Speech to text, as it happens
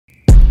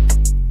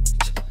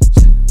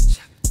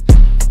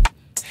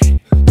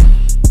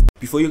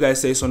before you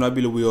guys say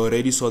Sonwabile, we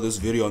already saw this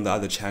video on the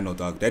other channel,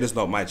 dog. That is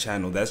not my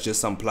channel. That's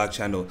just some plug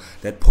channel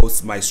that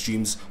posts my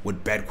streams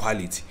with bad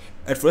quality.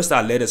 At first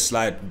I let it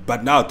slide,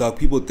 but now, dog,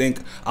 people think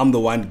I'm the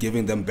one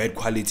giving them bad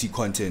quality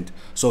content.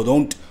 So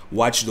don't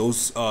watch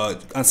those,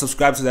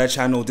 unsubscribe to that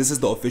channel. This is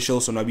the official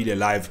Sonwabile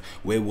Live,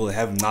 where we'll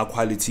have now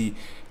quality.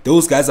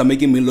 Those guys are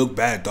making me look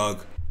bad,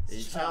 dog.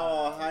 They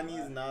chow our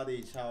honeys, now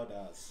they chowed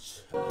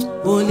us. They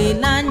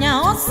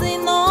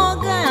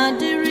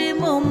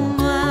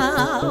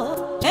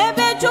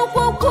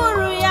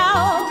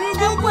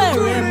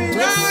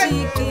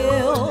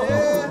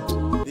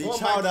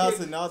chowed us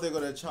and now they're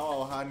gonna chow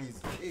our honeys.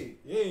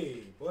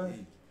 Hey, boy.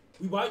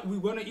 We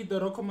wanna eat the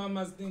Roco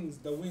Mama's things,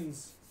 the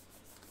wings.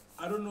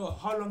 I don't know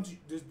how long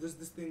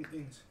this thing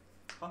is.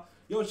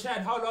 Yo,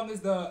 Chad, how long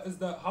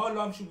how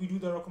long should we do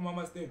the Roco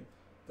Mama's thing?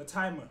 The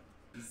timer.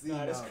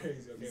 Nah, that's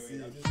crazy. Okay,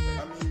 wait. I'm just I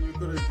mean, you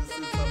could have just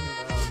said something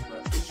else,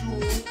 but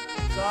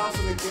shout out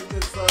for the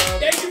gifted sub.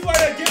 Thank you for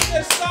the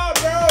gifted sub,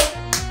 bro.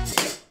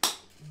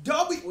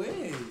 Dobby.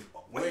 Wait.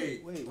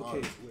 Okay,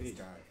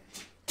 wait.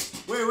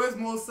 Wait, where's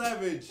Mo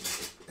Savage?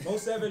 Mo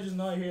Savage is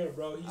not here,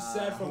 bro. He's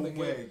sad from the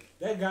game.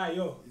 That guy,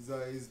 yo.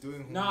 He's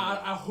doing homework.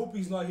 Nah, I hope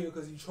he's not here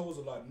because he chose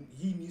a lot.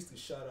 He needs to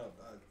shut up,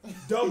 dog.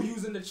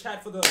 W's in the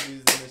chat for the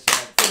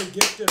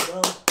gifted,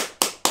 bro.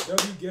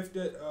 W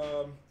gifted.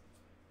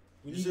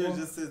 You should have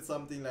just said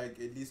something like,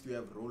 at least we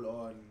have roll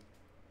on.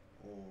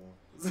 Or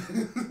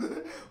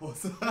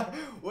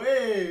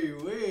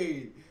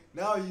wait.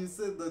 Now you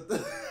said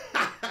that.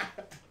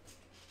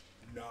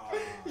 Nah.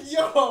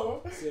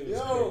 Yo.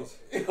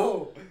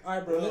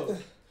 Alright, bro.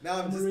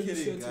 Now I'm just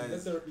kidding,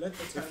 guys. Let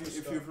the time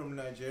if you're from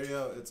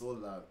Nigeria, it's all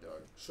love,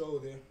 dog. Show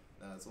there.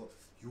 Nah, it's all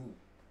you.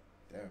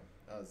 Damn.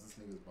 This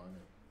nigga's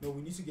bonnet. No,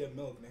 we need to get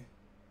milk, man.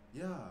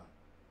 Yeah.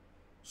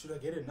 Should I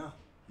get it now?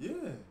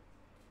 Yeah.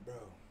 Bro.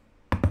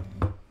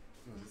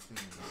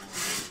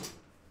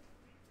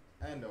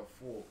 And a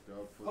fork,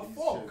 dog, for a these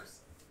fork? chips.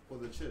 For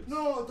the chips.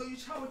 No, don't you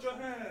chow with your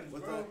hands,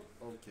 What's bro. that?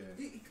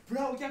 Okay.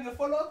 Bro, can I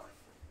follow?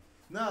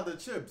 Nah, the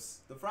chips.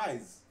 The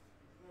fries.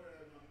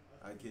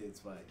 Okay, it's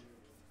fine.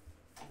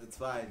 It's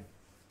fine.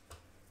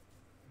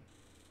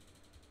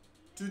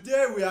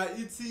 Today we are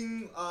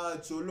eating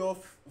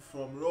jollof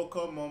from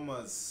Roco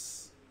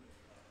Mama's.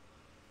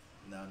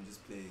 Nah, I'm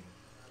just playing.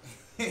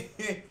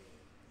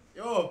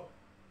 Yo.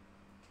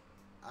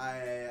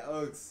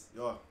 Oaks,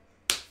 yo.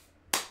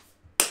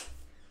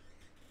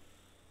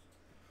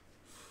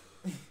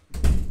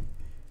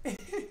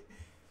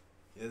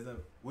 Yes,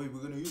 wait,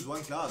 we're gonna use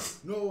one glass.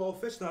 No, I'll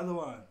fetch the other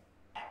one.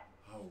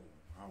 Wow.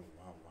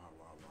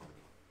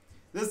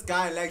 This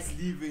guy likes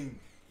leaving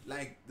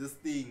like this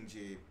thing,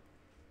 Jay,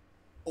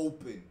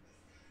 open.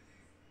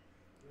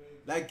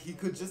 Like he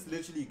could just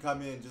literally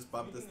come here and just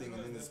bump this thing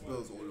and then it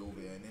spills all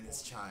over and then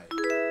it's chai.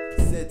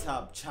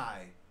 Setup,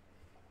 chai.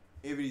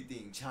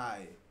 Everything,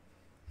 chai.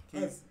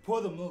 Hey,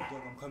 pour the milk,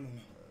 dog. I'm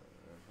coming.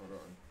 Hold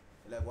on.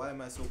 Like, why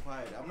am I so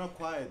quiet? I'm not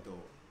quiet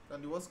though.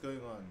 Andy, what's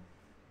going on?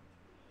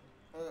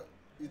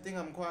 You think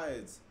I'm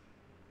quiet?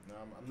 No,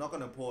 I'm not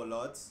gonna pour a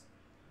lot.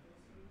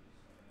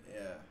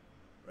 Yeah,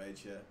 right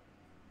here.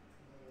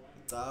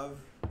 Love.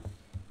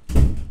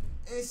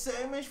 It's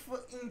so much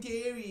fucking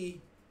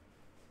dairy.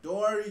 Don't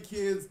worry,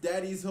 kids.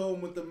 Daddy's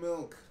home with the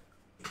milk.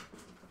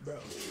 Bro.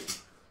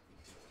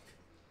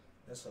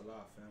 That's a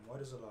lot, fam.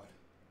 What is a lot?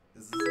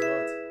 Is this a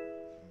lot?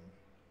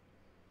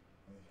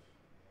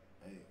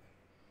 Hey.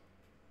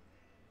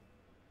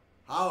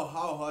 How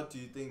hot do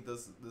you think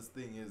this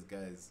thing is,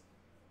 guys?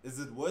 Is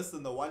it worse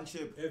than the one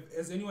chip?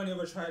 Has anyone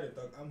ever tried it,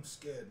 dog? I'm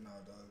scared now,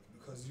 dog.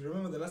 Because you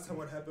remember the last time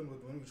what happened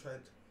with when we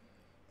tried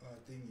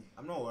thingy.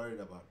 I'm not worried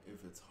about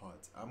if it's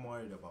hot. I'm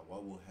worried about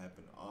what will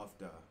happen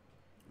after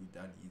we're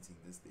done eating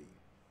this thing.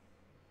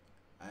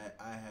 I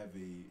have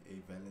a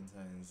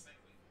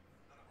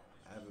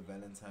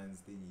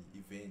Valentine's thingy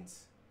event.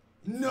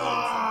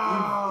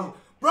 No,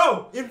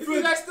 bro. If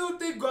you guys still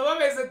think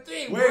Guavaba is a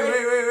thing,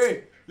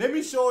 wait. Let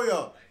me show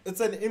you.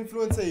 It's an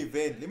influencer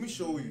event. Let me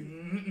show you.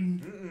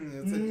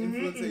 It's an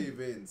influencer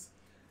event.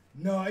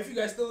 No, if you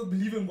guys still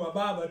believe in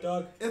Guababa,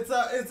 dog. It's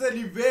an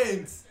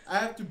event. I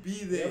have to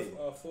be there.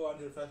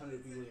 400,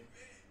 500 people.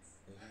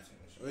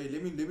 Wait,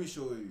 let me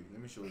show you.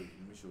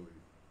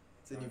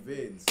 It's an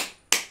event.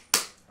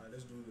 Alright,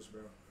 let's do this,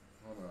 bro.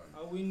 Hold on.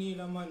 All we need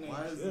a money.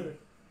 Why is it?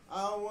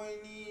 All we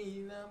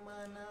need a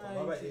money.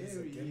 Guababa is a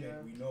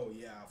gimmick. We know,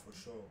 yeah, for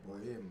sure.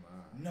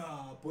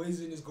 Nah,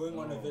 Poison is going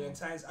on a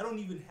Valentine's. I don't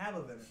even have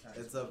a Valentine's.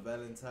 It's a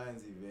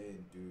Valentine's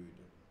event, dude.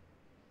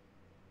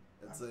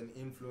 It's an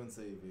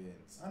influencer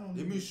event.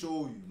 Let me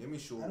show you.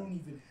 I don't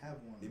even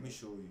have one. Let me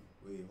show you.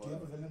 Wait, hold on.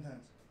 Do you on. have a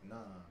Valentine's? Nah.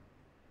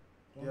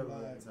 Don't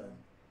lie, bro.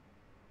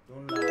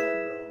 Don't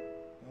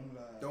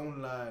lie, bro. Don't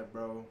lie,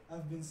 bro.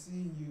 I've been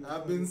seeing you.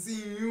 I've been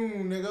seeing you,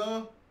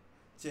 nigga.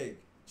 Check.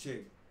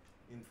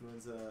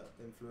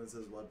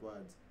 Influencers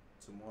what?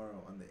 Tomorrow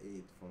on the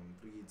 8th from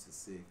 3 to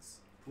 6.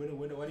 What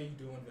are you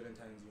doing on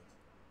Valentine's Day?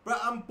 Bro,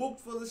 I'm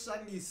booked for the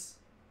Shandies.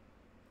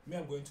 Me,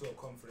 I'm going to a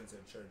conference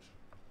at church.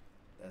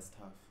 That's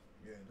tough.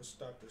 Yeah, let's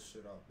start this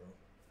shit out, bro.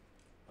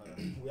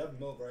 We have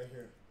milk right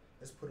here.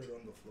 Let's put it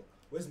on the floor.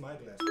 Where's my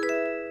glass?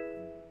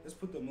 Let's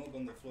put the milk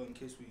on the floor in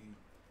case we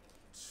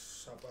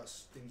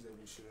shabash things that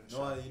we shouldn't.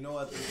 No, you know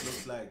what this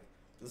looks like?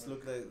 This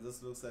looks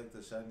like the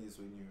shinies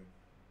when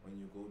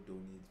you go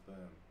donate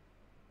sperm.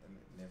 And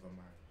never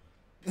mind.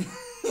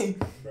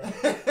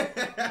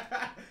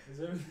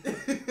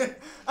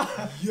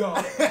 Yo.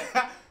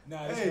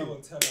 Nah, this guy will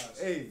tell us.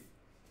 Hey.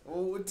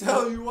 Oh,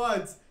 tell you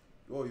what.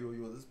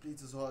 Yo, this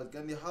plate is hard.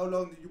 Gandhi, how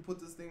long did you put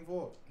this thing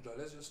for? No,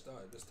 let's just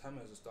start. This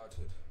timer has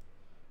started.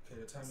 Okay,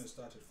 the timer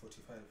started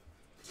 45.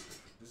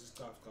 This is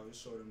Kafka.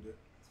 Just show them there.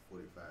 It's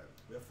 45.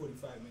 We have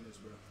 45 minutes,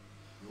 bro.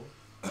 Yo.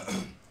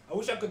 I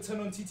wish I could turn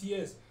on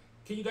TTS.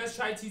 Can you guys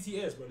try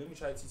TTS, bro? Let me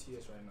try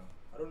TTS right now.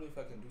 I don't know if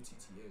I can do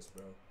TTS,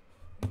 bro.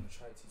 I'm gonna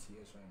try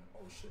TTS right now.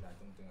 Oh shit, I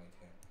don't think I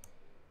can.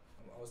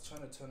 I was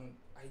trying to turn on.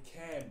 I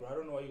can, bro. I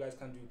don't know why you guys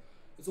can't do.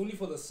 It's only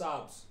for the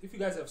subs. If you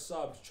guys have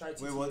subs, try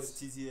TTS. Wait, what's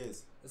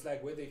TTS? It's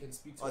like where they can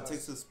speak to us.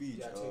 Text to speech.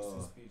 Yeah, text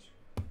to speech.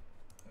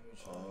 Let me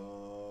try.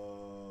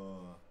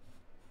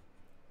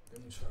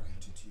 Let me try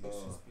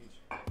TTS to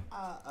speech.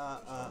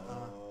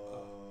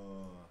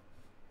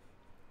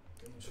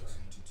 Let me try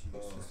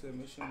TTS.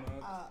 Exclamation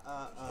mark.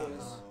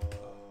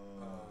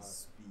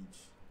 Speech.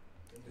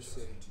 Let me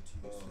say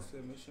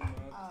exclamation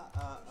mark.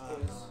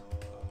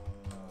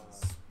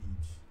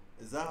 Speech.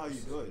 Is that how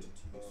you do it?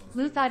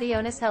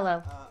 Luthadionis,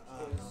 hello.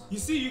 You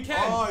see, you can.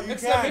 Oh, you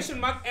exclamation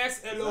mark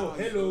S hello.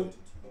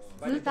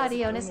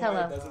 Luthadionis,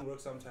 hello. It doesn't work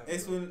sometimes.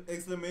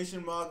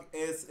 Exclamation mark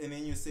S and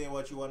then you say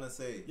what you want to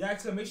say. Yeah,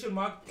 exclamation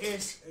mark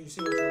S and you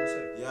say what you want to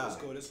say. Yeah. Let's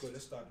go. Let's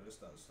start, bro.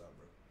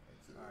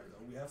 Alright,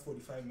 we have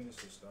 45 minutes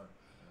to start.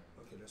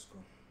 Okay, let's go.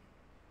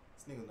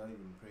 This nigga's not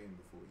even praying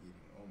before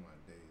eating. Oh my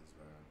days,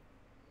 man.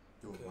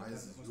 Yo, Okay, why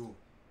is this yo?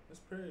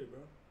 Let's pray, bro.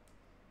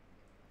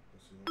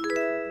 Let's see.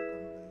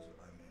 Amen.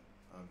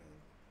 Amen. I'm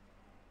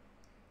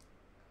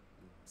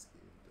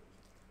scared though.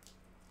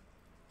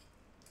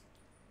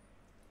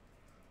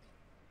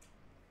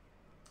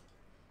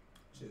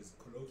 Shit's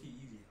colloquial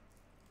easy.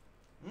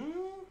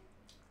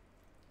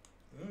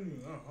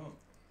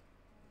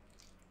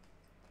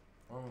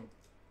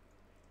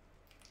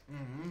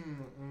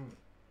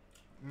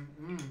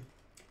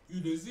 You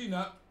don't see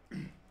now.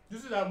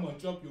 This is how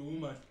much chop your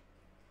woman.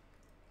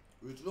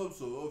 We chopped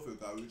South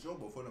Africa, we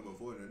chopped before number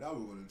 4, and now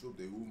we're gonna chop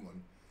the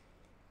woman.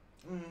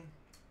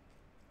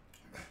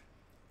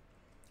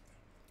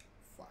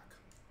 Fuck.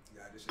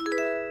 Yeah, this shit.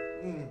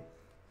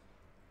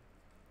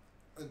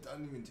 It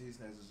doesn't even taste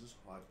nice, it's just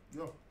hot.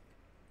 Yo.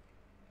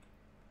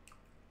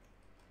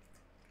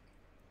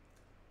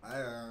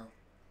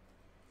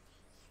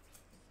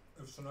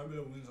 If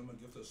Sonwabile wins, I'm gonna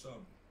give the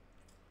sub.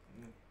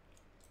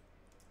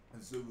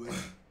 And so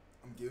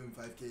I'm giving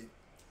 5K.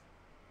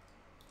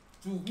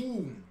 To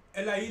whom?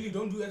 Elaili,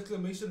 don't do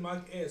exclamation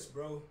mark S,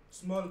 bro.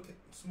 Small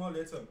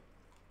letter.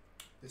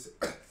 They say,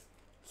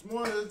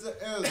 Small letter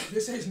S. they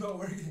say it's not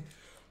working.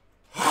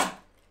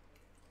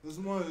 The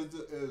small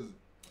letter S.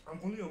 I'm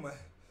only on my.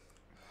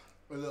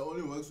 But it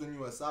only works when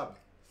you are sub.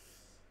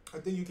 I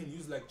think you can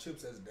use like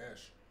chips as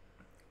dash.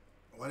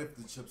 What if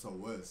the chips are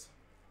worse?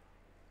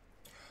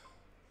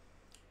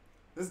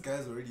 This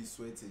guy's already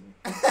sweating.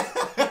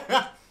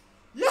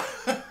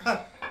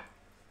 Yeah.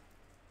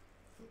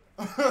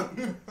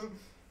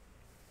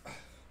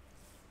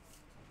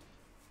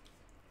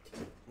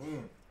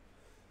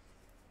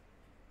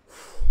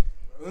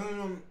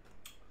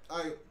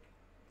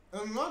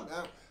 I'm not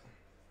that.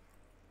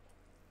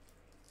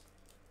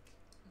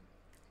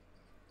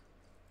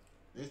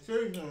 It's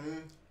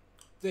seriously.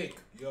 Thick,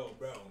 yo,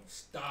 bro.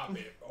 Stop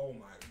it. Oh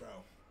my,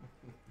 bro.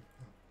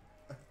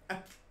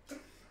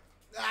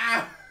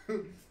 Ah.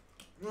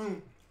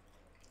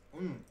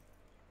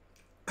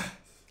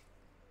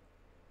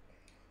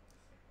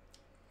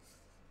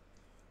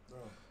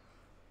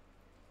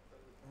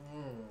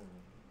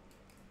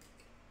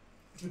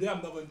 Today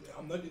I'm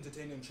not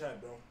entertaining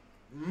chat, bro.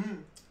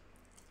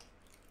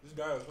 This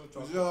guy is so You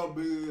tough. see how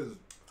big it is?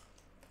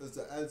 It's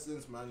the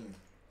AdSense money.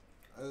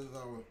 That's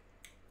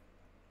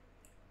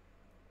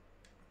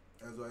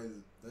why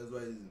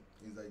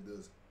he's like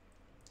this.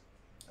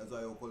 That's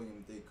why you're calling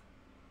him thick.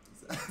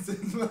 It's the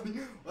AdSense money.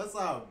 What's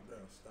up? Bro,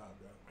 stop,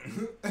 bro.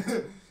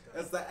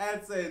 It's the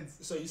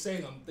AdSense. So you're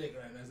saying I'm thick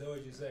right now? Is that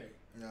what you're saying?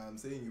 Yeah, I'm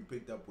saying you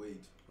picked up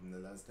weight from the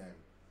last time.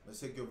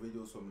 Let's check your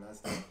videos from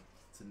last time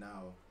to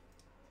now.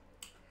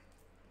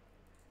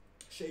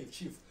 Shave,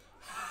 chief.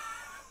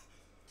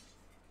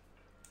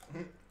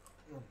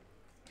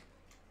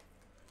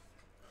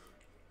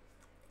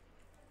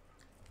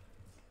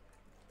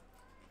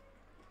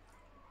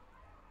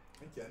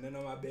 Okay, and then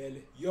on my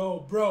belly. Yo,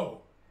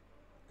 bro.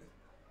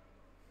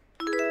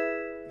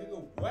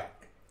 Nigga, what?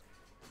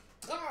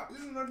 Ah,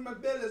 this is not my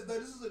belly, though.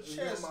 This is a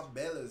chest. My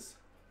bellies.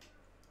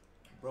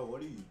 Bro,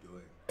 what are you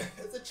doing?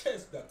 It's a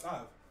chest, that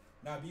calf.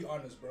 Nah, be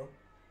honest, bro.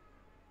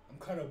 I'm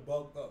kind of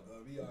bulked up,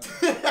 though. Be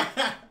honest.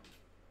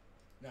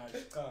 Nah,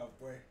 it's calf,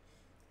 boy.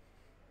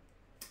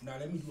 Nah,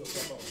 let me do a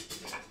proper one.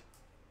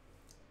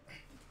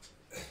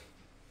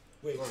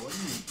 Wait. Bro, what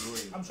are you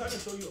doing? I'm trying to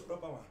show you a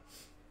proper one.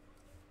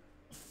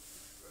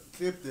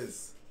 Clip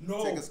this.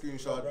 No. Take a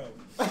screenshot. Bro.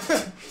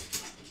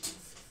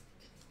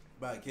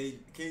 But K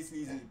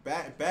Sleazy,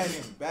 ban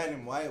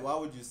him. Why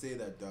would you say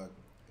that, dog?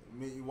 I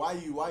mean, why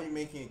you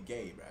making it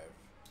gay, bro?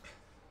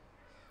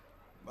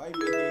 Why you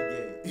making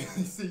it gay?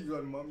 You see you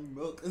on mommy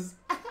milk.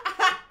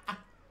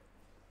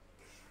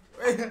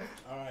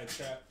 Alright,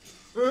 chat.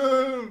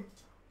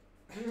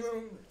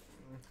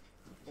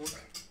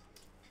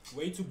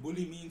 Way to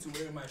bully me into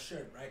wearing my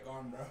shirt. Right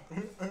on, bro.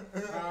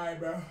 Alright,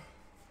 bro.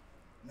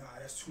 Nah,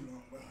 that's too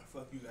long, bro.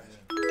 Fuck you guys.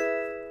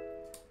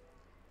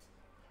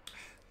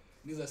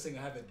 These are saying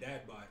I have a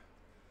dad bod.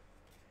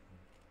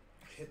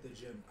 Hit the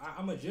gym.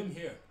 I'm a gym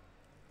here.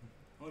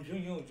 I'm a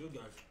gym here with you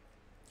guys.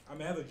 I'm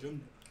gonna have a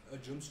gym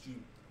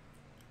stream.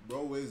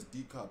 Bro wears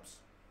D cups.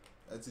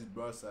 That's his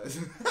bra size.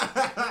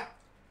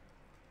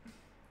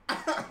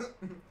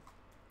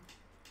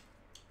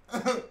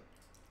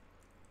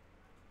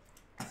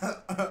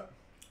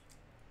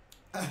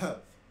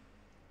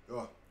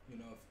 Oh. You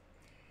know.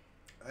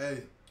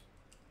 Hey.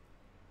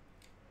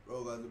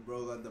 Bro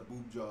got the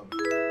boob job.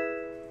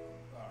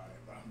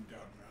 Alright, bro. I'm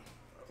done,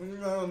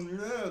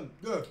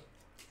 bro. Yeah.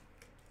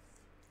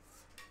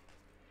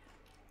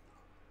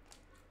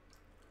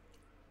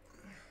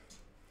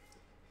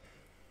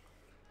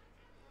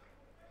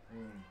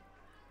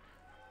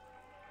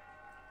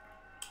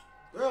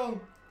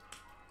 Well,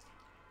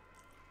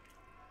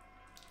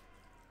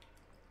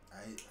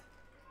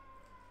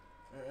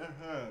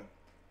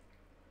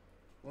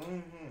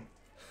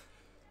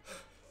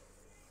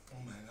 Oh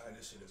my god,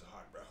 this shit is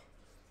hot, bro.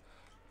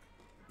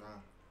 nah.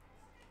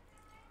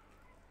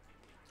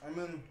 I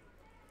mean,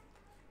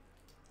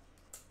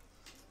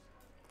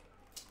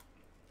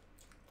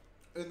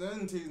 it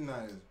doesn't taste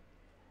nice.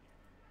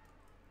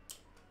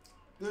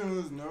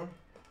 There's no.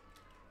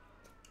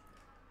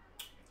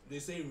 They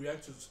say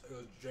react to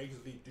Drake's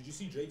leak. Did you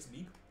see Drake's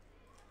leak?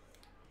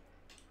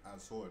 I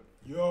saw it.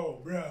 Yo,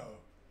 bro.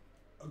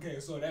 Okay,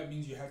 so that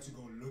means you have to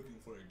go looking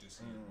for it to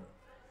see it, bro.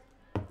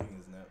 Thing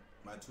is that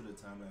my Twitter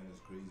timeline is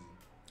crazy.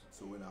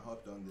 So when I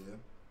hopped on there,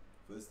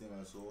 first thing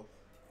I saw,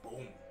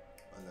 boom,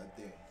 was that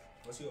thing.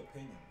 What's your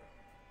opinion, bro?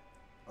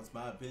 That's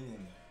my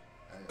opinion.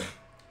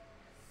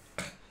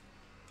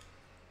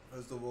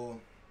 First of all,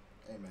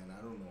 hey man,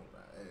 I don't know,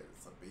 bro. Hey,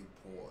 it's a big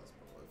pause,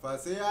 bro. If I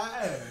say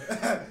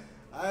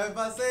if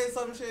I say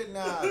some shit,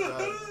 nah,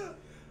 bro.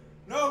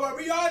 No, but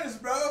be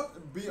honest, bro.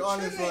 Be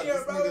honest, Shit what here,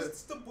 this bro. nigga,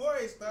 It's the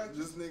boys, dog.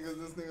 this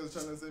nigga's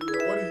trying to say,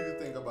 me, what do you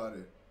think about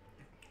it?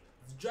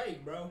 It's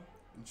Drake, bro.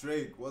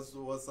 Drake, what's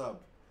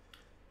up?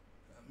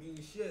 I mean,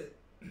 shit.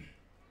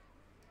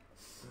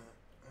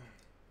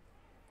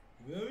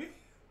 You feel me?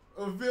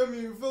 Oh, feel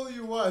me? Feel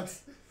you what?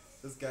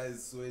 This guy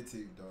is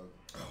sweating, dog.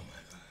 Oh my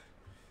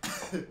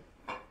god.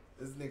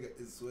 This nigga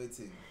is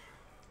sweating.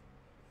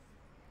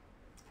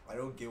 I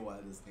don't get why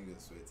this nigga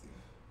is sweating.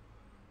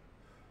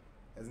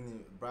 Hasn't he,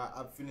 bruh,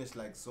 I've finished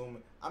like so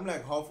many. I'm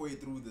like halfway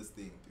through this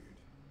thing, dude.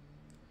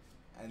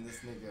 And this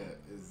nigga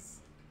is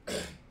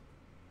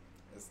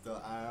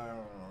still, I don't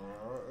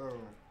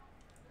know.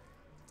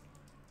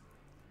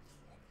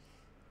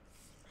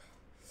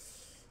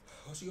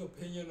 What's your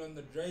opinion on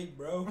the Drake,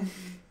 bro?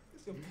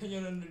 What's your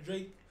opinion on the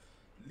Drake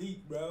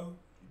leak, bro?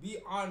 Be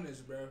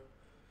honest, bro.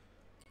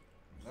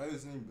 I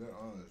just need to be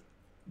honest.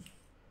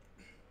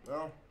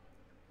 Well,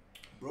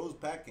 bro's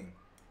packing.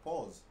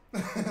 Pause.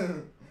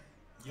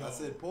 Yo. I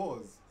said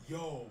pause.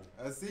 Yo.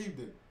 I saved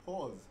it.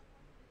 Pause.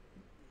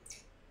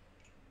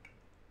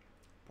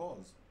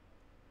 Pause.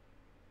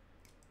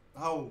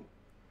 How?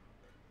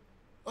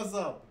 What's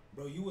up?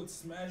 Bro, you would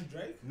smash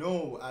Drake?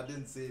 No, I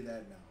didn't say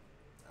that now.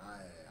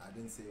 I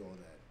didn't say all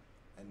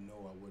that. And no,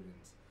 I wouldn't.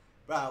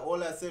 Bruh,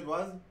 all I said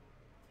was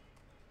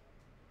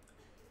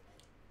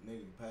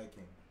nigga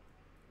packing.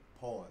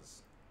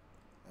 Pause.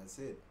 That's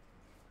it.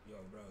 Yo,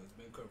 bro, it's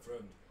been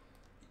confirmed.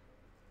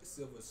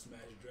 Silver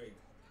smash Drake.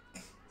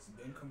 It's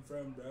been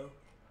confirmed, bro.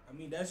 I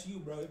mean, that's you,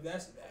 bro. If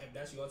that's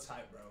your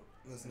type, bro.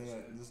 This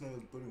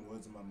nigga's putting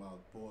words in my mouth.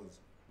 Pause.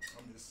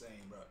 I'm just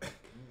saying, bro.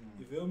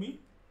 You feel me?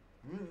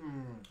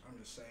 Mm-mm. I'm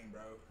just saying,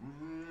 bro.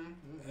 Mm-mm.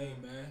 Hey,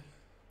 man.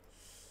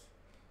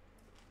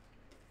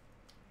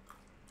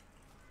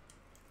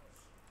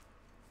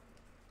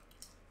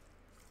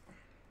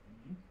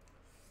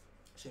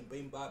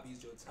 Champagne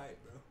Bobby's your type,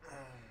 bro.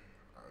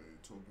 I'm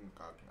talking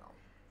cock now.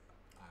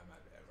 My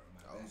bad, bro. My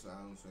I bad.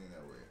 don't swing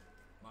that way.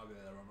 My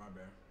bad, bro. My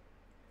bad.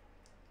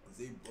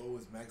 Z Bro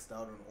is maxed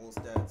out on all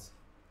stats.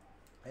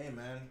 Hey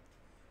man,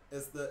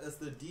 it's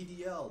the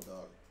DDL,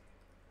 dog.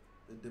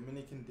 The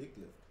Dominican dick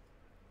lift.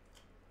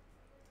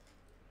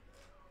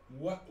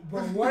 What,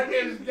 bro? What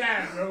is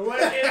that, bro? What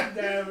is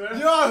that, bro?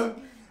 Yo,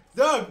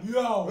 dog.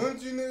 Yo.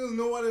 Don't you niggas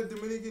know what a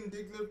Dominican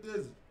dick lift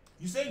is?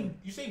 You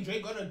saying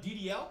Drake got a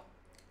DDL?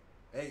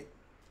 Hey,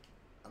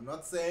 I'm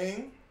not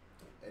saying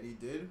that he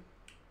did,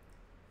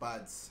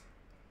 but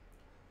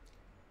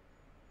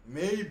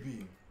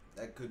maybe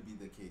that could be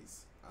the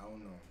case. I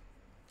don't know.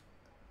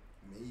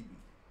 Maybe.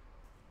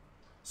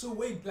 So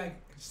wait, like,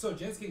 so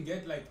gents can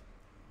get like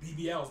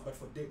BBLs, but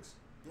for dicks.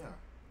 Yeah,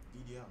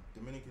 DDL,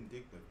 Dominican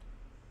dick lift.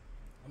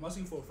 I'm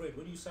asking for a friend.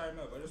 When do you sign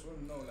up? I just want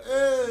to know. Like,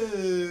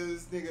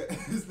 This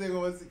nigga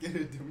wants to get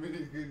a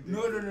Dominican.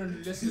 no.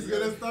 Listen, He's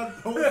gonna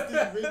start posting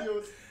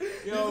videos.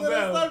 He's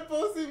gonna start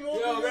posting more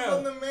videos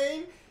on the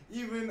main,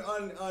 even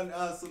on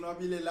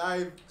Sonwabile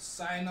Live.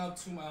 Sign up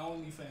to my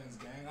OnlyFans,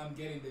 gang. I'm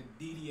getting the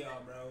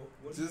DDL,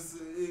 bro. Just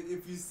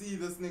if you see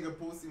this nigga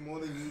posting more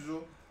than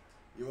usual,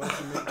 he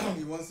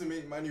wants to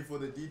make money for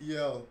the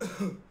DDL.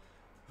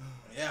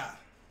 Yeah,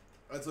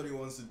 that's what he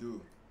wants to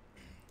do.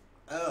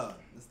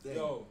 This thing.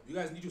 Yo, you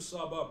guys need to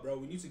sub up, bro.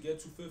 We need to get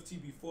to 50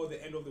 before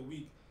the end of the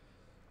week.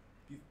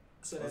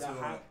 So that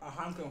a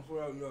hand can pull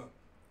out, yo.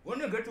 When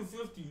you get to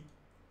 50,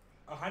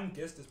 a hand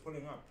guest is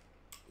pulling up.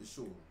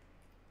 Sure.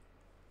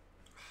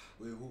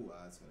 Wait, who?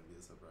 It's gonna be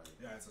a surprise.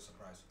 Yeah, it's a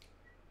surprise.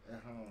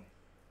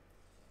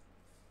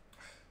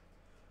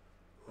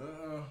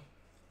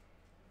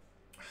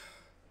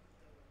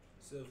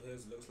 Silv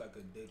his looks like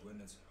a dick when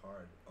it's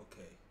hard.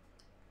 Okay.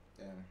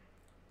 Damn.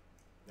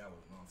 That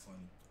was not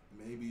funny.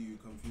 Maybe you're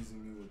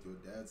confusing me with your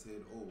dad's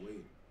head. Oh,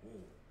 wait.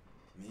 Whoa.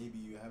 Maybe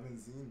you haven't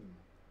seen him.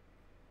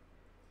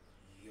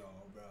 Yo,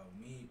 bro.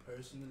 Me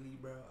personally,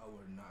 bro, I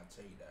would not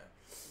take that.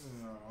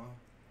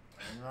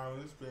 No,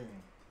 this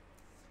thing.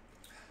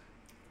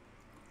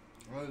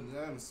 Oh,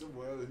 damn,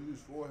 somewhere a huge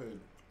forehead.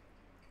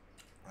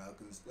 I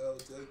can still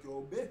take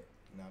your bit.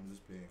 Nah, I'm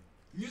just playing.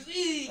 You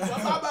see?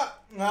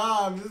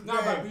 Nah, I'm just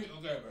Nah, playing.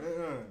 but okay,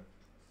 bro.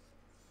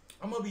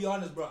 I'm gonna be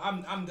honest, bro.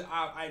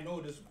 I know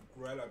this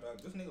gorilla, dog.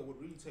 This nigga would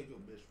really take your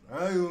bitch,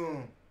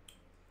 bro.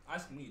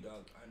 Ask me,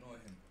 dog. I know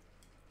him.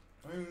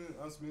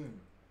 Ask me.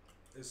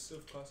 It's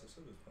Silv Casa.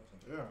 Silv is Casa.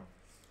 Yeah.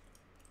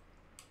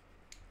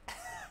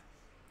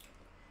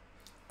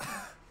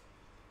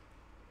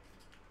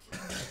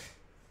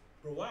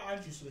 Bro, why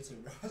aren't you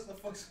switching, bro? What the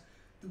fuck?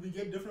 Do we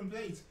get different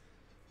plates?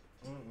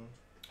 Let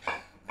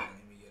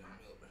me get a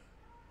meal, bro.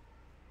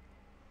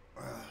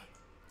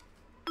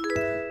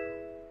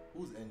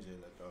 Who's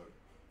Angela, dog?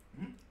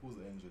 Who's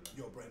Angela?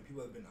 Yo, Brian,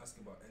 people have been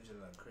asking about Angela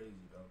like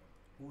crazy, dog.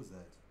 Who's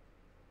that?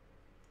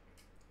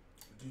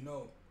 Do you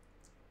know?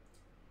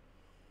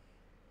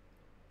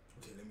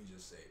 Okay, let me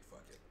just say it.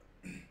 Fuck it.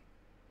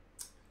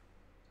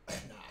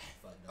 Nah,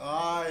 fuck that.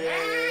 Oh,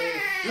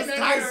 yeah. This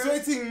guy's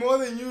sweating more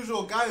than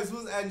usual. Guys,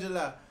 who's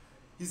Angela?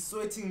 He's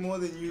sweating more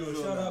than usual.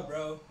 Yo, shut up,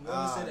 bro.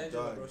 Whoever said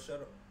Angela, dog. bro,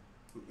 shut up.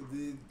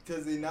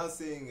 Because they're now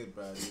saying it,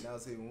 bro. They're now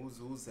saying,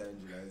 who's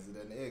Angela? Is it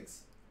an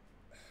ex?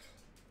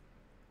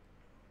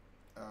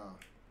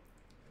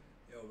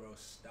 Yo, bro,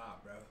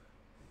 stop, bro.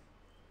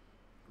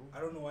 I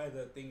don't know why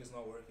the thing is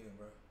not working,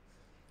 bro.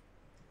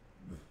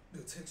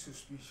 The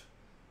text-to-speech.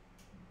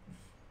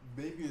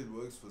 Maybe it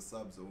works for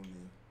subs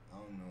only. I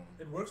don't know.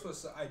 It works for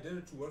I did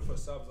it to work for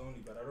subs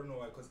only, but I don't know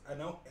why. Cause I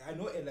know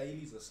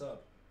Elaili's a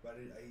sub, but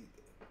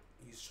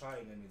he's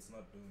trying and it's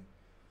not doing.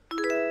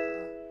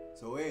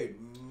 So wait,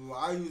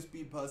 why are you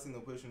speed passing the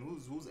question?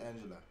 Who's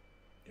Angela?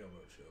 Yo,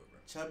 bro, chill, bro.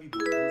 Chubby boy,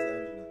 who's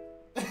Angela?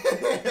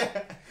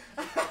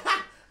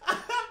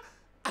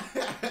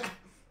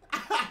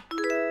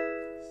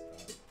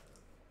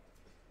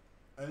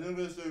 I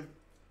never said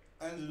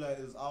Angela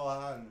is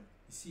our hand.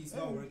 You see, it's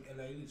not working.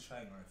 Elaili's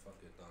trying. Alright,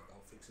 fuck it, dog.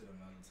 I'll fix it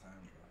another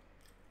time,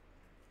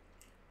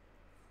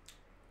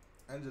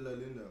 bro. Angela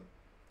Linda.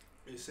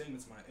 It's saying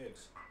it's my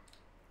ex.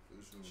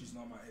 She's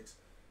not my ex.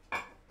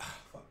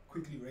 Fuck.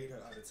 Quickly rate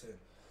her out of 10. Okay.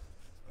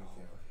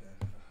 Oh, okay.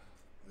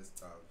 Let's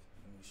start.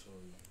 Let me show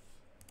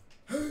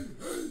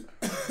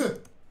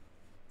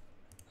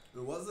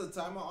you. Was the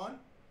timer on?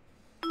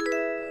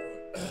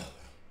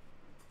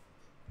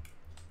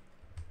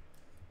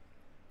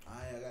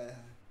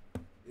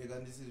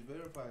 This is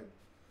verified.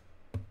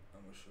 I'm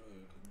gonna show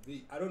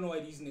you. I don't know why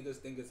these niggas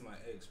think it's my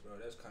ex, bro.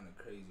 That's kind of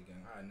crazy,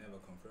 gang. I never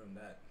confirmed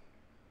that.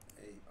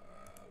 Hey.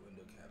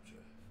 Window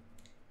capture.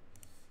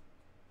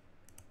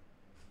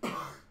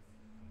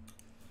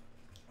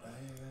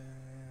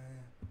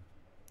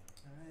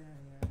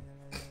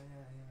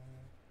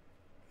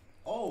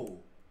 Oh.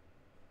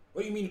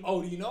 What do you mean?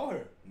 Oh, do you know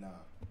her?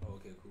 Nah. Oh,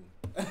 okay, cool.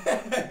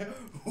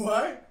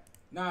 What?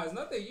 Nah, it's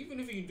nothing. Even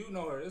if you do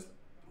know her, it's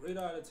rate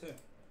out of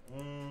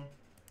 10.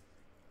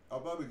 I'll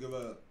probably give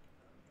her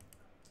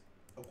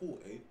a cool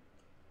 8.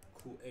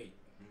 Cool 8.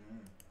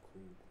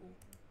 Cool.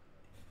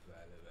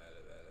 Valid.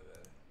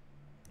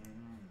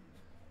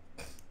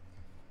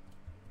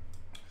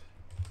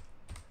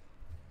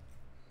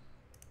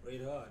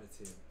 Rate her out of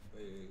 10.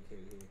 Wait,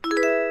 okay.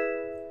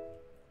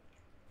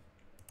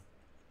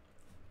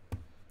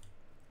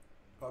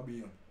 Probably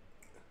an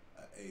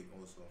 8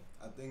 also.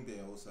 I think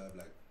they also have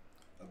like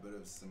a bit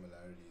of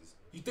similarities.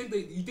 You think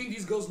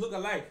these girls look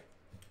alike?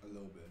 A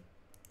little bit.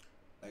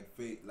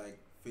 Like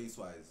face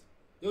wise.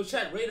 Yo,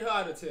 chat, rate her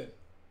out of 10.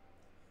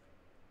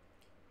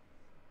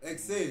 Like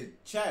say,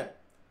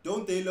 chat,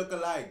 don't they look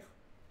alike?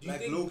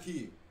 Like low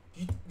key.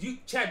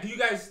 Chat, do you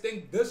guys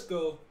think this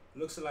girl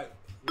looks like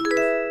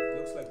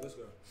this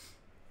girl?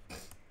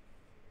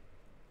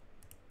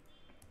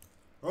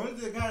 Only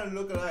they kind of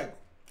look alike.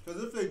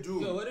 Because if they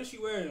do. Yo, what is she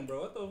wearing,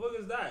 bro? What the fuck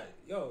is that?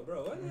 Yo,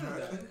 bro, what is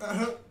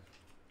that?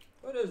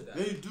 What is that?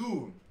 They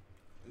do.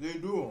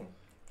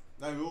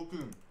 Like,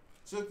 Roco,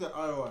 check the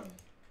other one.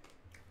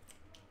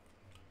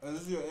 And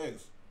this is your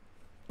ex.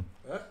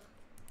 Huh?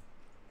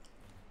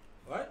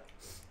 What?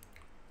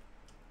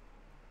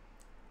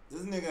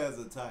 This nigga has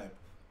a type.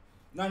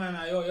 No,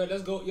 yo,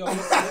 let's go,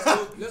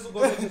 let's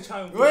go back to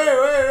China. Wait.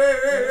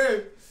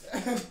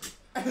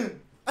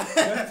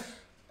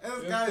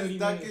 This This guy is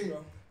ducking.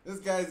 This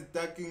guy is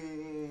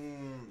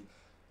ducking.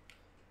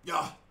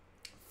 Yo.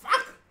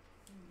 Fuck.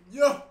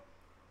 Yo.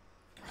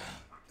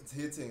 It's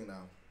hitting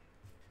now.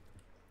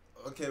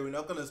 Okay, we're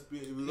not gonna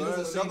speed.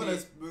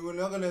 We're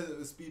not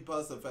gonna speed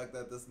past the fact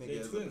that this nigga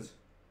is twins.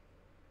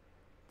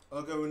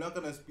 Okay, we're not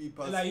gonna speed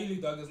past. Like, really,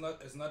 dog,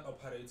 it's not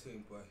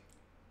operating, boy.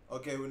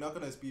 Okay, we're not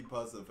gonna speed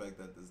past the fact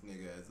that this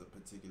nigga has a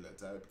particular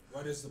type.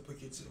 What is the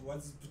particular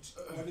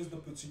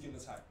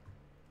type?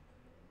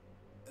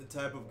 A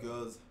type of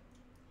girls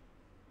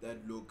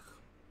that look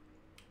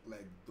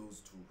like those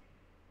two.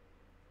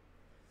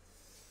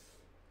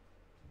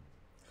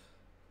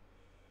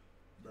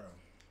 Bro.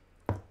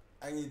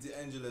 I need to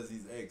Angela's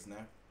his ex, nah?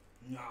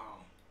 No.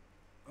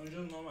 I'm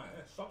just not my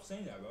ex. Stop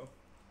saying that, bro.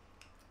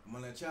 I'm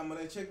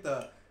gonna check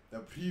the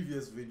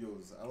previous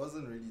videos. I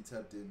wasn't really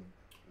tapped in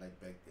like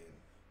back then.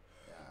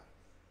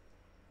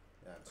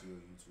 Yeah, to your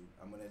YouTube.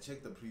 I'm gonna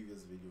check the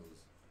previous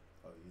videos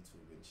of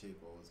YouTube and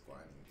check what was going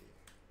on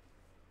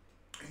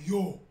there.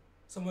 Yo!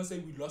 Someone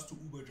said we lost to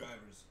Uber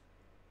drivers.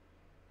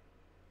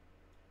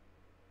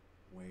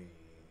 Wait.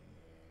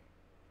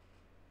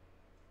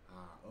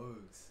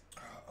 Oaks.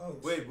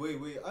 Oaks.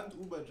 Wait. Aren't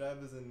Uber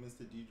drivers and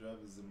Mr. D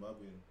drivers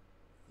Zimbabwean?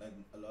 Like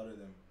a lot of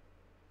them.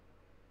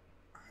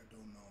 I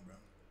don't know, bro.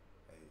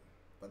 Hey.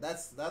 But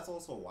that's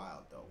also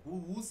wild though.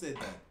 Who said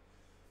that?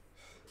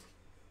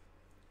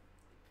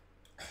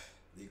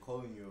 They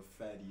calling you a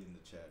fatty in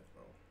the chat,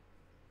 bro.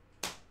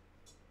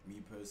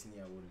 Me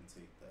personally, I wouldn't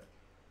take that.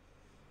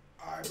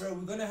 Alright, bro,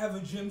 we're gonna have a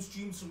gym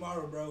stream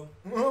tomorrow, bro.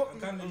 I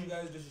can't let you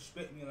guys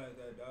disrespect me like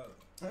that,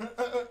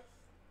 dog.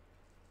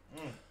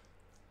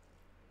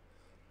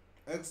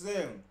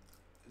 XM,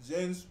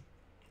 James,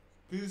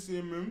 please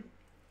send me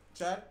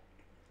chat.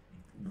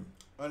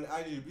 And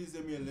IG, please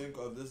send me a link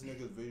of this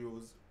nigga's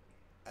videos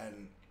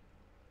and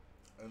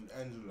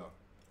Angela.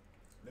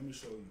 Let me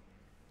show you.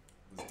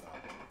 This guy.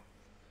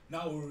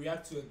 Now we'll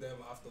react to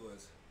them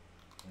afterwards.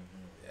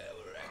 Yeah,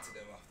 we'll react to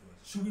them afterwards.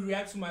 Should we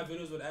react to my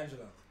videos with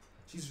Angela?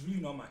 She's really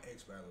not my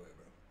ex, by the way,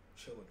 bro.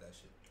 Chill with that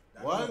shit.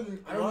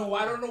 I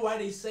don't know why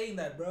they saying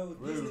that, bro.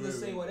 These niggas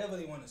say whatever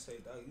they want to say,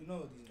 dog. You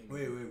know these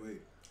niggas.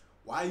 Wait.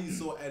 Why are you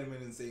so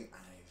adamant in saying,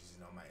 she's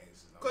not my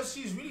ex? Because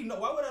she's really not.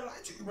 Why would I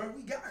lie to you, bro?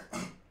 We got her.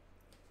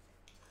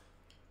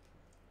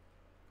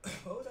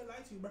 Why would I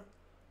lie to you, bro?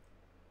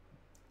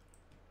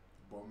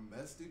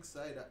 Domestic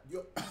side.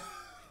 Yo.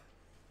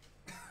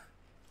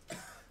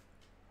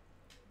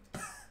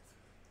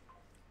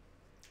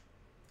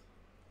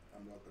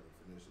 I'm not gonna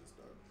finish this,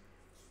 dog.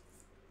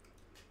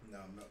 No,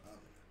 I'm not.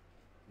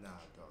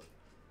 Nah, dog.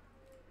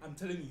 I'm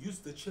telling you, use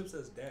the chips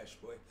as dash,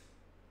 boy.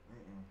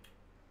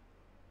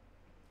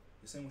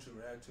 You're saying we should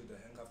react to the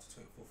hang after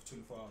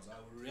 24 hours. I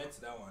will react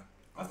to that one.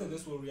 After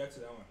this, we'll react to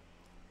that one.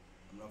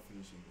 I'm not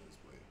finishing this,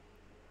 boy.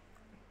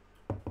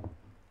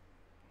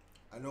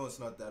 I know it's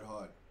not that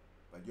hard,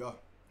 but yo,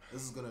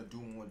 this is gonna do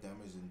more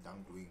damage than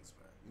dunked wings,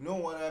 man. You know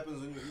what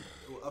happens when you eat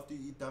after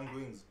you eat dunked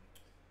wings?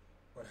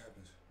 What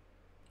happens?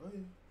 Oh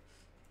yeah.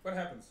 What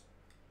happens?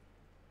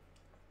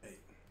 Hey,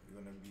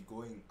 you're gonna be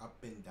going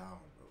up and down,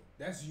 bro.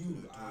 That's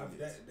you.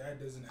 That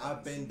doesn't happen.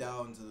 Up and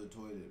down to the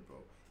toilet,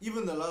 bro.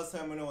 Even the last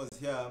time when I was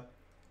here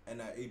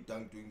and I ate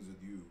dunked wings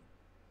with you,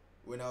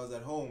 when I was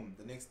at home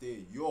the next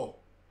day, yo,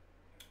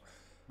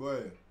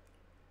 boy,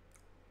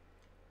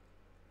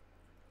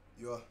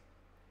 yo,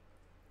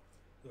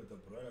 the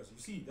brothers.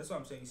 You see, that's what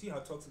I'm saying. You see how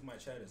toxic my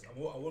chat is. I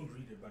won't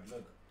read it, but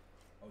look,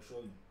 I'll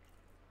show you.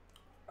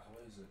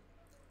 Where is it?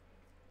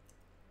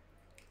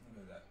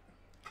 Look at that.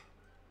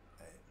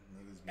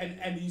 Hey,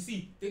 and you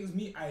see, things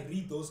me, I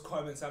read those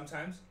comments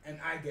sometimes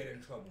and I get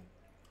in trouble.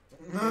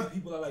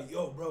 People are like,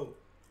 yo, bro,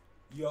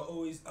 you're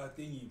always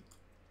thingy.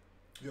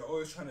 You're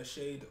always trying to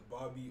shade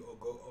Bobby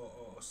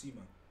or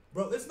Seema.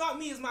 Bro, it's not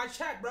me, it's my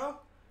chat, bro.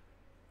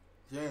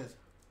 Yes.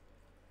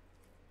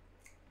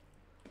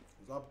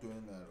 Stop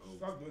doing that.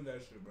 Stop doing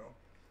that shit, bro.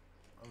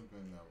 I'm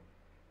doing that.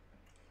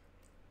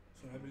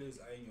 Sonwabile is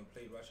eyeing your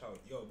plate. Watch out.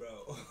 Yo,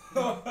 bro.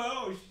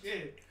 Oh,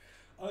 shit.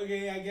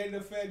 Okay, I get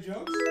the fair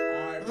jokes.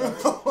 Alright,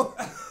 bro.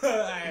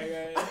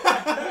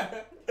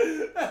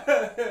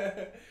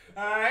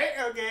 Alright,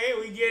 okay,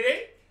 we get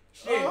it.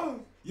 Shit.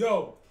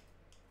 Yo.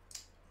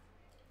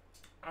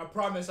 I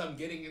promise I'm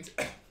getting into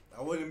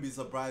I wouldn't be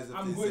surprised if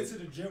I'm going to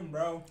the gym,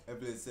 bro. If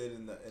they said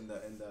in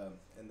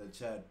the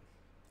chat,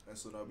 and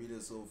Sonwabile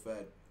is so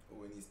fat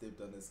when he stepped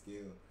on the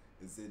scale,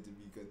 it's said to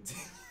be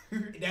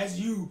continued. That's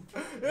you.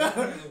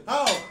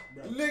 How?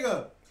 Bro.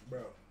 Nigga.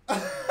 Bro. Bro,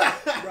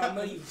 I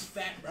know you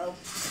fat, bro.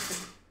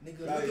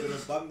 Nigga, Now you're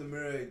gonna bump the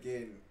mirror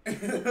again.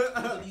 Look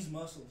at these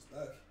muscles,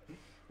 dog.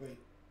 Wait.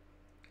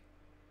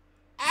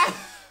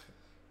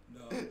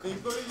 No. They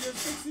calling you a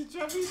sexy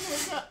chubby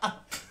nigga.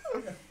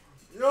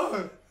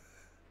 Yo.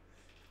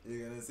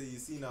 You're gonna say you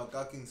seen our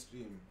cooking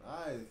stream.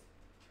 Alright.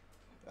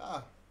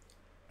 Yeah.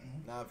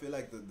 Now I feel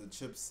like the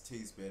chips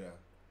taste better,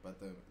 but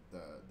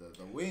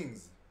the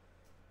wings.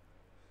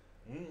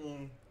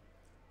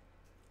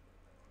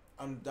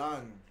 I'm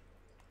done.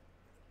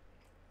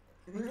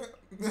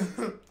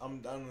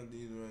 I'm done with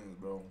these wings,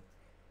 bro.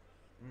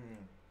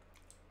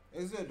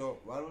 Is it though?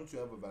 Why don't you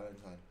have a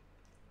Valentine?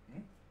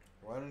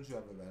 Why don't you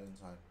have a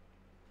Valentine?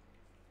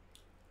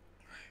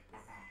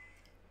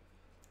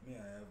 Me, I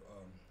have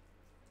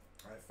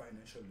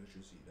financial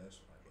literacy. That's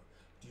why. Bro.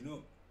 Do you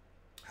know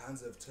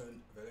Hans have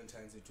turned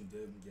Valentine's into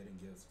them getting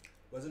gifts?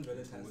 Wasn't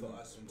Valentine's for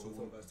us, both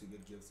of us to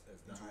get gifts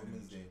as the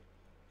Women's Day?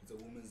 It's a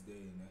Women's Day,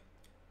 you know?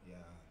 Yeah.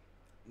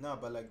 No,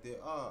 but like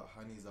there are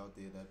honeys out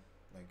there that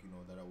like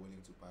that are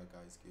willing to buy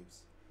guys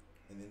gifts,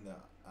 and then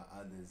there are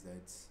others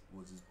that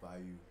will just buy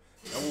you.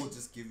 That will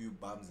just give you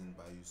bums and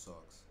buy you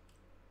socks.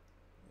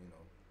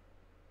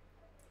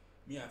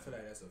 Me, I feel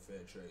like that's a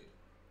fair trade.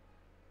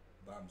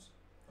 Bums.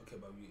 Okay,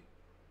 but we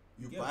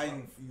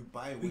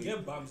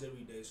get bums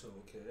every day, so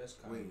okay, that's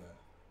kind of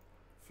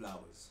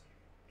flowers,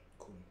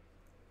 cool,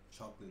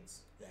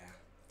 chocolates, yeah,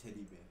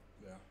 teddy bear,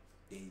 yeah,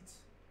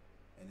 dates,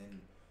 and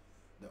then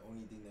the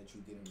only thing that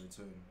you get in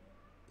return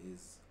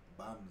is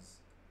bums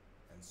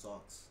and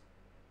socks.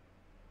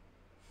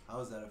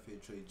 How is that a fair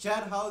trade,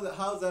 Chad?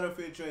 How's that a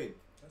fair trade?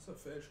 That's a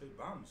fair trade.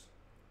 Bums is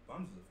a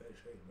fair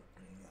trade, bro.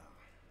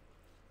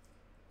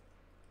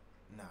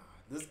 Nah,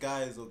 this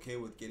guy is okay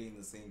with getting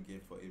the same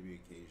gift for every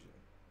occasion.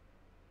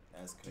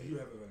 That's crazy. Do you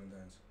have a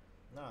Valentine's?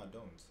 No, I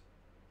don't.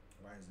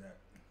 Why is that?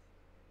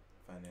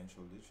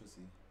 Financial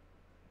literacy.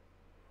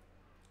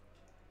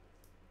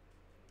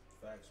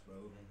 Facts,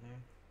 bro.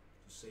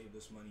 Just save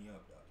this money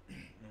up, dog.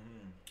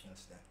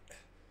 That's that.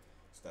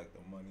 Stack the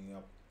money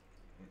up.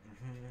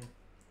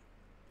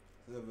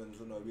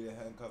 Sonwabile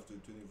handcuffed to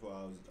 24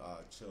 hours.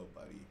 Chill,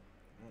 buddy.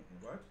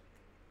 What?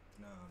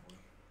 Nah, boy.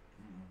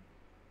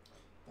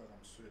 Dog,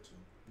 I'm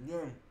sweating.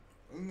 Yeah,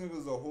 this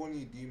nigga's a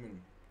horny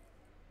demon.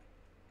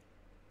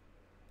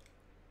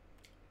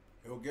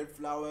 He'll get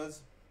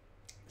flowers,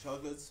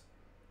 chocolates,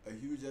 a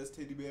huge ass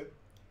teddy bear,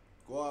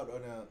 go out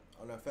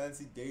on a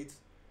fancy date,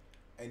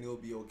 and he'll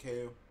be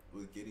okay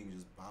with getting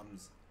just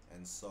bums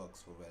and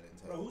socks for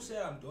Valentine's. Bro, who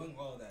said I'm doing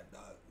all that,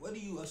 dog? What do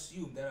you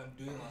assume that I'm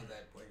doing all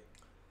that, boy?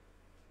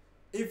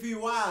 If he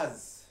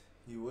was,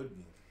 he would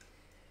be.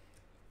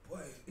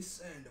 Boy, it's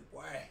saying the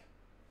boy.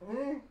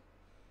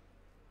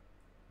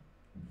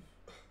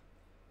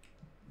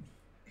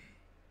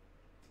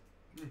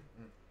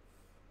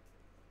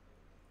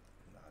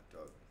 Nah,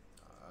 dog.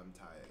 I'm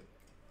tired.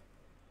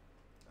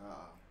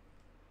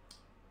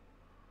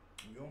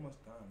 We almost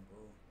done,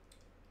 bro.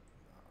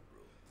 Nah,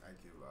 bro. I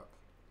give up.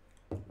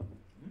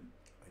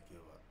 I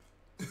give up.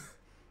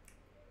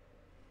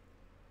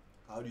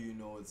 How do you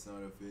know it's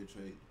not a fair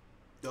trade?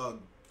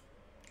 Dog.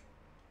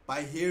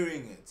 By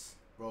hearing it,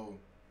 bro.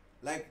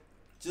 Like,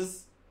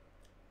 just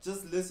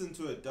listen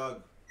to it,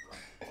 dog.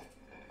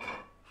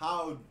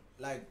 How,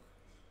 like,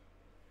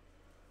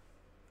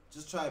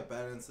 just try to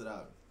balance it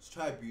out. Just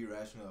try to be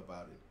rational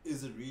about it.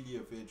 Is it really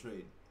a fair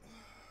trade?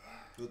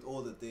 With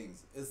all the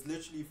things. It's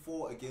literally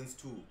 4 against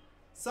 2.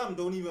 Some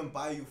don't even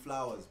buy you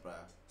flowers,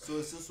 bruh. So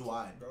it's just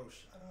wine. Bro,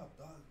 shut up,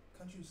 dog.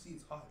 Can't you see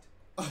it's hot?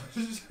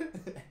 This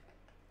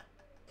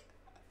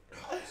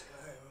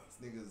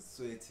nigga's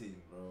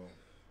sweating, bro.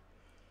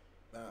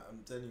 Nah,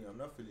 I'm telling you, I'm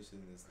not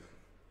finishing this thing.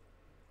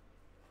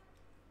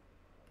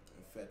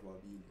 Fat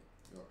Wabile.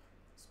 Yo,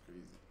 it's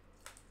crazy.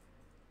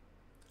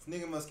 This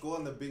nigga must go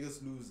on The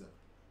Biggest Loser.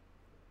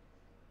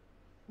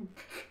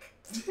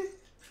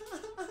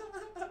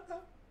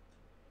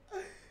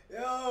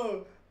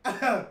 Yo!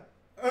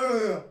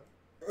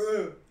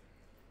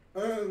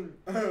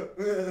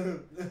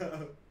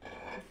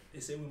 They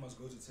say we must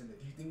go to Tinder.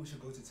 Do you think we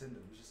should go to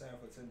Tinder? We should sign up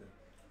for Tinder.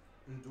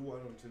 Do what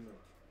on Tinder?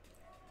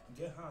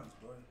 Get hands,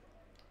 bro.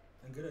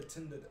 And get a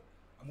Tinder.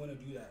 I'm gonna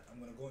do that. I'm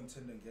gonna go on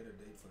Tinder and get a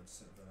date for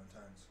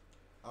Valentine's.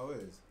 How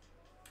is?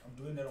 I'm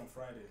doing that on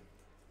Friday.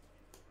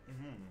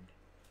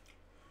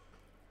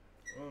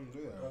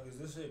 Do that. Dog, is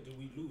this it? Did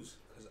we lose?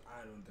 Because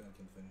I don't think I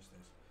can finish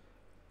this.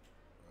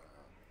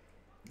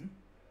 Did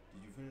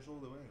you finish all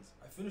the wings?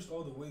 I finished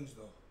all the wings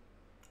though.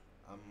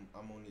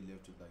 I'm only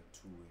left with like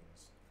 2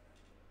 wings.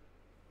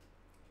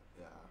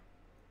 Yeah.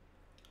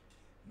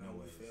 No, we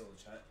ways. failed,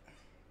 chat.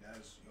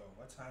 Guys, yo,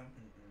 what time?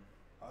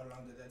 How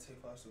long did that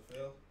take for us to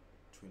fail?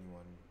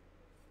 21.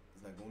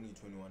 It's like only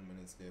 21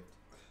 minutes left.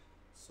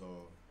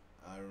 So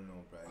I don't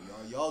know, bro.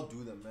 Y'all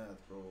do the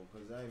math, bro.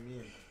 Cause I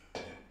mean,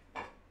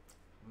 I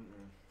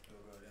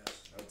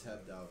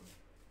tapped out.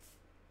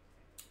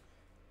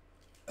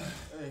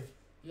 Hey.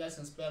 You guys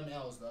can spam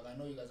L's, dog. I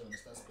know you guys are gonna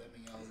start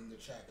spamming L's in the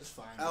chat. It's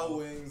fine. L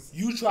wings.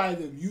 You try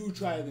them. You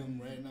try them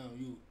right now.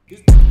 You.